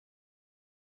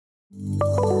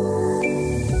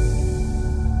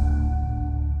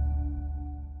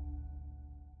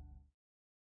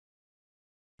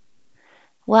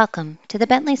Welcome to the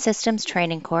Bentley Systems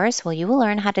training course where you will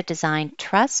learn how to design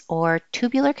truss or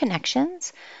tubular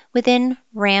connections within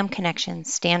RAM Connections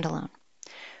Standalone.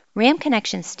 RAM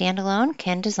Connections Standalone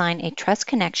can design a truss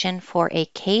connection for a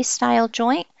K-style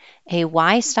joint, a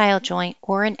Y-style joint,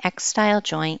 or an X-style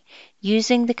joint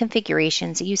using the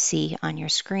configurations that you see on your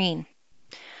screen.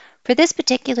 For this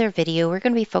particular video, we're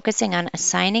going to be focusing on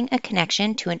assigning a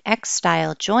connection to an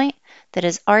X-style joint that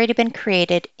has already been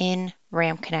created in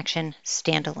RAM Connection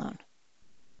Standalone.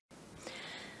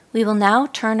 We will now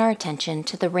turn our attention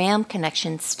to the RAM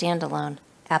Connection Standalone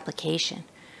application,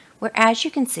 where, as you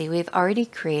can see, we've already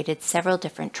created several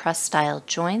different truss-style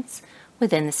joints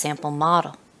within the sample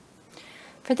model.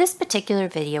 For this particular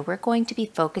video, we're going to be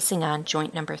focusing on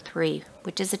joint number 3,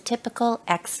 which is a typical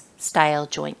X-style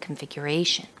joint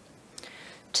configuration.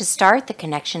 To start the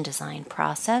connection design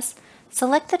process,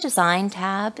 select the Design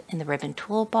tab in the ribbon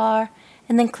toolbar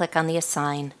and then click on the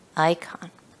Assign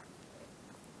icon.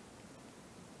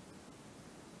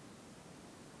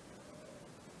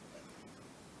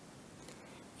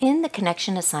 In the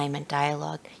Connection Assignment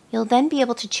dialog, you'll then be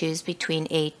able to choose between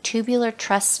a tubular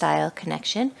truss style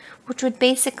connection, which would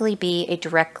basically be a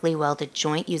directly welded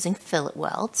joint using fillet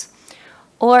welds,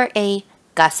 or a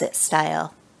gusset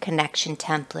style connection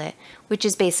template, which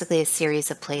is basically a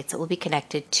series of plates that will be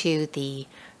connected to the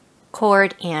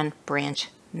cord and branch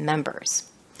members.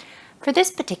 For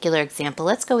this particular example,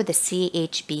 let's go with the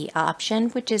CHB option,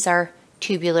 which is our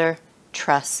tubular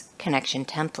truss connection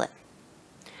template.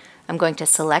 I'm going to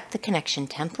select the connection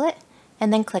template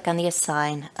and then click on the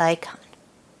Assign icon.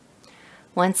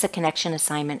 Once the connection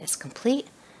assignment is complete,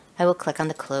 I will click on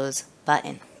the Close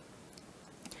button.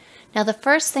 Now, the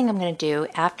first thing I'm going to do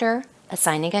after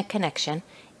assigning a connection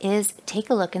is take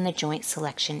a look in the joint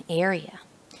selection area.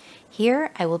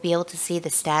 Here I will be able to see the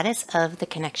status of the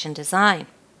connection design.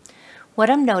 What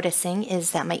I'm noticing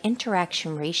is that my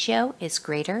interaction ratio is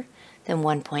greater than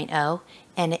 1.0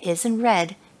 and it is in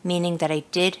red, meaning that I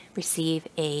did receive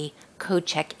a code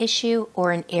check issue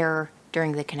or an error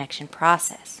during the connection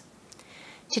process.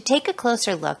 To take a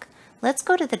closer look, let's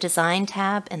go to the Design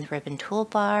tab in the ribbon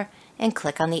toolbar and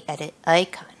click on the Edit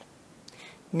icon.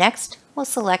 Next, we'll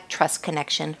select Truss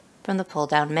Connection from the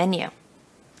pull-down menu.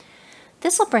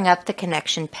 This will bring up the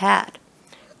connection pad.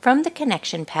 From the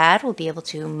connection pad, we'll be able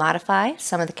to modify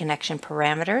some of the connection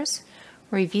parameters,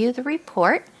 review the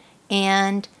report,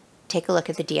 and take a look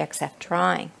at the DXF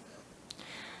drawing.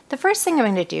 The first thing I'm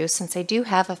going to do, since I do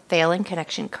have a failing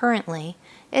connection currently,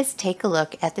 is take a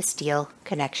look at the steel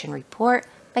connection report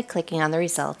by clicking on the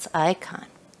Results icon.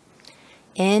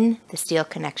 In the steel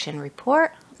connection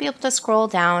report, I'll be able to scroll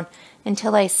down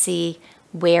until I see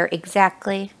where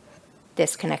exactly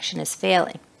this connection is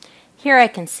failing. Here I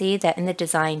can see that in the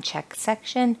Design Check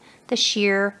section, the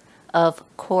shear of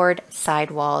cord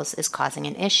sidewalls is causing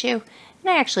an issue, and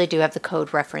I actually do have the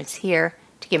code reference here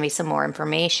to give me some more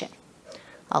information.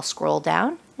 I'll scroll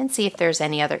down and see if there's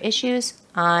any other issues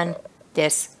on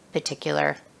this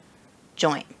particular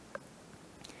joint.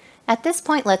 At this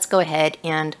point, let's go ahead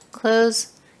and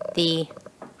close the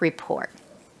report.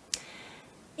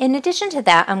 In addition to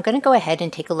that, I'm going to go ahead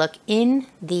and take a look in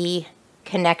the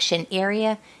connection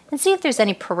area and see if there's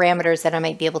any parameters that I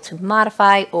might be able to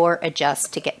modify or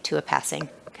adjust to get to a passing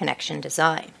connection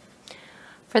design.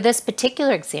 For this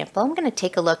particular example, I'm going to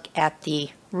take a look at the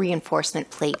reinforcement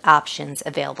plate options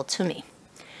available to me.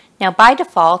 Now, by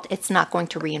default, it's not going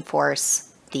to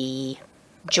reinforce the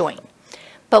joint,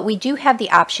 but we do have the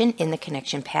option in the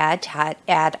connection pad to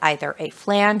add either a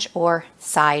flange or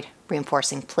side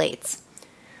reinforcing plates.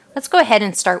 Let's go ahead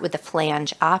and start with the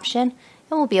flange option,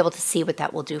 and we'll be able to see what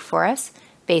that will do for us.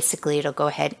 Basically, it'll go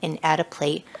ahead and add a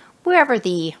plate wherever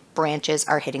the branches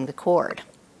are hitting the cord.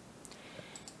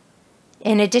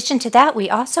 In addition to that, we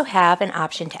also have an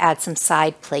option to add some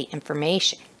side plate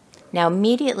information. Now,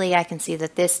 immediately I can see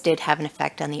that this did have an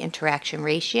effect on the interaction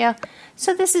ratio,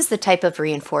 so this is the type of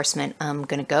reinforcement I'm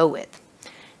going to go with.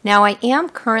 Now, I am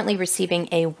currently receiving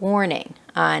a warning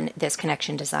on this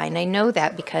connection design. I know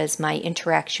that because my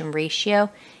interaction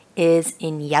ratio is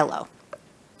in yellow.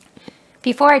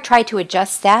 Before I try to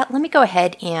adjust that, let me go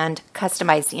ahead and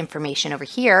customize the information over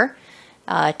here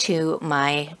to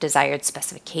my desired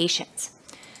specifications.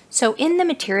 So in the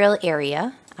material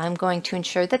area, I'm going to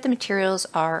ensure that the materials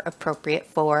are appropriate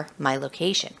for my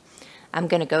location. I'm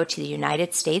going to go to the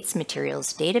United States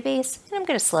Materials Database, and I'm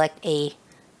going to select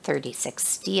A36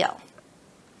 steel.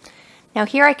 Now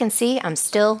here I can see I'm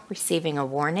still receiving a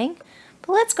warning,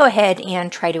 but let's go ahead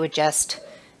and try to adjust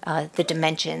the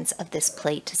dimensions of this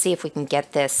plate to see if we can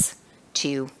get this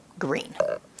to green.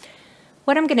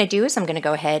 What I'm going to do is I'm going to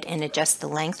go ahead and adjust the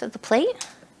length of the plate.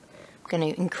 I'm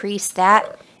going to increase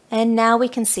that, and now we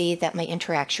can see that my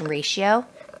interaction ratio,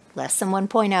 less than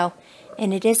 1.0,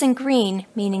 and it is in green,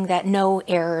 meaning that no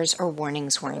errors or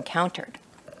warnings were encountered.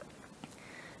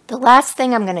 The last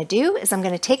thing I'm going to do is I'm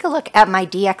going to take a look at my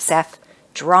DXF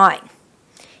drawing.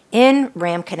 In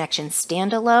RAM Connection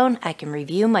Standalone, I can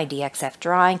review my DXF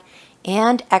drawing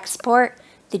and export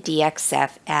the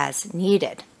DXF as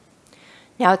needed.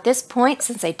 Now at this point,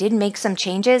 since I did make some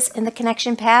changes in the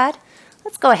connection pad,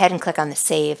 let's go ahead and click on the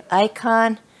Save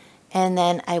icon, and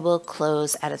then I will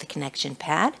close out of the connection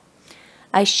pad.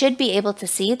 I should be able to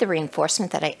see the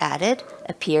reinforcement that I added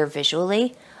appear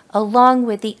visually, along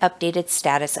with the updated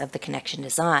status of the connection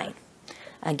design.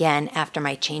 Again, after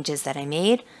my changes that I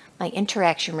made, my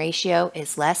interaction ratio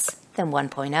is less than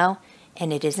 1.0,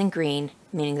 and it is in green,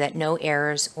 meaning that no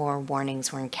errors or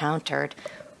warnings were encountered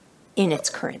in its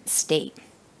current state.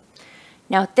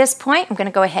 Now at this point, I'm going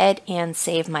to go ahead and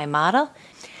save my model,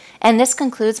 and this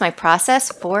concludes my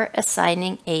process for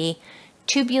assigning a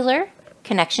tubular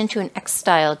connection to an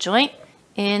X-style joint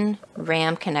in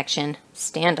RAM Connection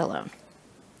Standalone.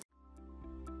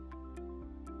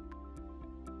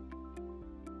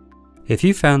 If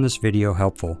you found this video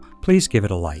helpful, please give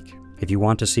it a like. If you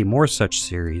want to see more such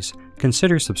series,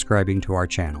 consider subscribing to our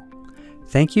channel.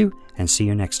 Thank you, and see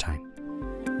you next time.